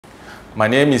My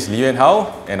name is Liu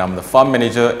Hao and I'm the Farm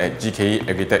Manager at GKE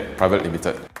Agritech Private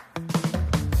Limited.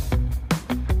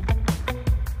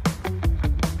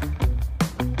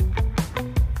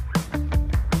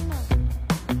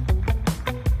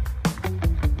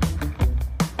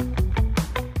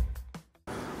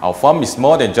 Our farm is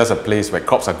more than just a place where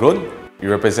crops are grown. We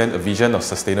represent a vision of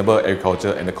sustainable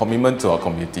agriculture and a commitment to our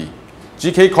community.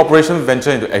 GKE Corporation's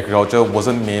venture into agriculture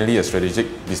wasn't merely a strategic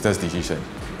business decision.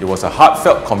 It was a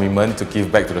heartfelt commitment to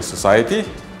give back to the society.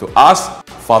 To us,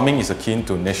 farming is akin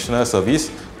to national service,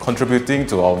 contributing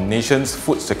to our nation's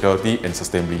food security and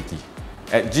sustainability.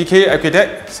 At GKE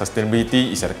Agritech,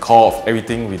 sustainability is at the core of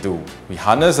everything we do. We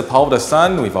harness the power of the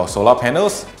sun with our solar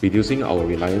panels, reducing our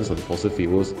reliance on fossil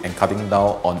fuels and cutting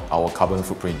down on our carbon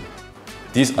footprint.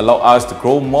 This allows us to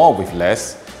grow more with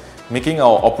less, making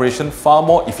our operation far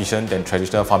more efficient than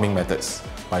traditional farming methods.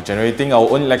 By generating our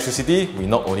own electricity, we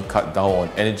not only cut down on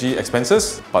energy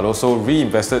expenses, but also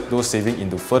reinvested those savings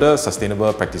into further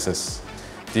sustainable practices.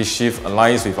 This shift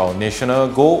aligns with our national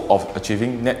goal of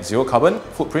achieving net zero carbon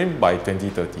footprint by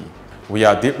 2030. We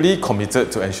are deeply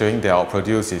committed to ensuring that our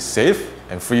produce is safe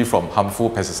and free from harmful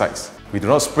pesticides. We do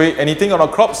not spray anything on our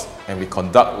crops, and we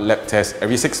conduct lab tests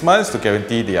every 6 months to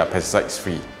guarantee they are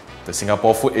pesticide-free. The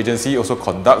Singapore Food Agency also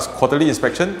conducts quarterly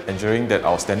inspection, ensuring that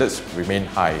our standards remain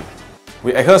high.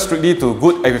 We adhere strictly to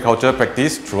good agriculture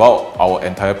practice throughout our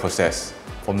entire process,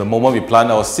 from the moment we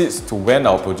plant our seeds to when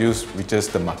our produce reaches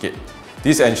the market.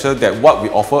 This ensures that what we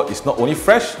offer is not only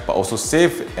fresh, but also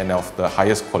safe and of the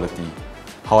highest quality.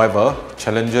 However,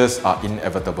 challenges are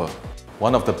inevitable.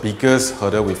 One of the biggest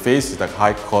hurdles we face is the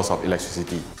high cost of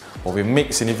electricity. While we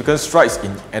make significant strides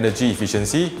in energy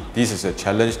efficiency, this is a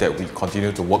challenge that we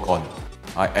continue to work on.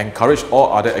 I encourage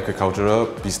all other agricultural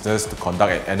businesses to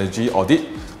conduct an energy audit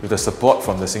with the support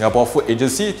from the Singapore Food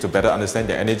Agency to better understand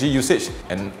their energy usage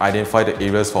and identify the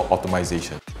areas for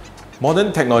optimization.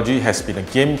 Modern technology has been a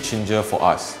game changer for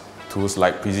us. Tools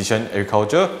like precision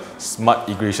agriculture, smart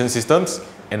irrigation systems,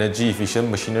 energy-efficient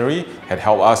machinery have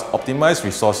helped us optimize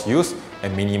resource use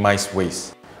and minimize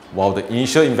waste. While the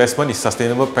initial investment in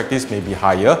sustainable practice may be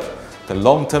higher, the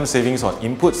long-term savings on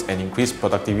inputs and increased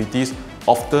productivities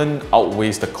often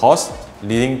outweighs the cost,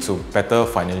 leading to better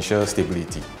financial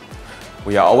stability.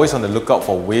 We are always on the lookout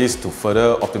for ways to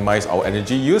further optimize our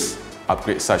energy use.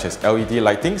 Upgrades such as LED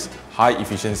lightings,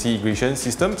 high-efficiency irrigation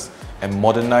systems, and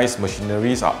modernized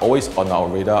machineries are always on our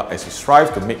radar as we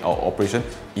strive to make our operation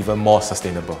even more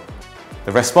sustainable.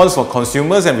 The response from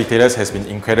consumers and retailers has been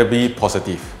incredibly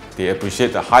positive. They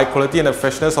appreciate the high quality and the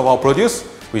freshness of our produce,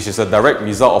 which is a direct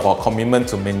result of our commitment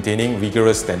to maintaining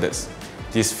rigorous standards.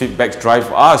 These feedbacks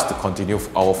drive us to continue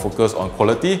our focus on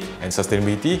quality and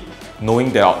sustainability,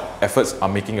 knowing that our efforts are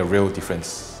making a real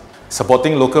difference.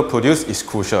 Supporting local produce is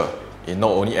crucial. It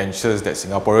not only ensures that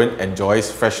Singaporeans enjoy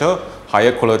fresher,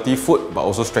 higher quality food, but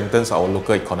also strengthens our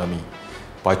local economy.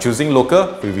 By choosing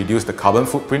local, we reduce the carbon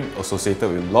footprint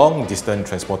associated with long-distance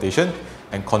transportation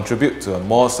and contribute to a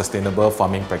more sustainable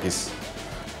farming practice.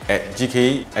 At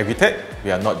GKE Agritech,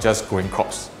 we are not just growing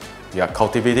crops. We are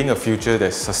cultivating a future that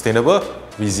is sustainable,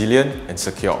 resilient, and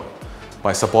secure.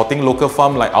 By supporting local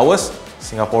farms like ours,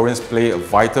 Singaporeans play a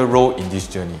vital role in this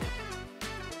journey.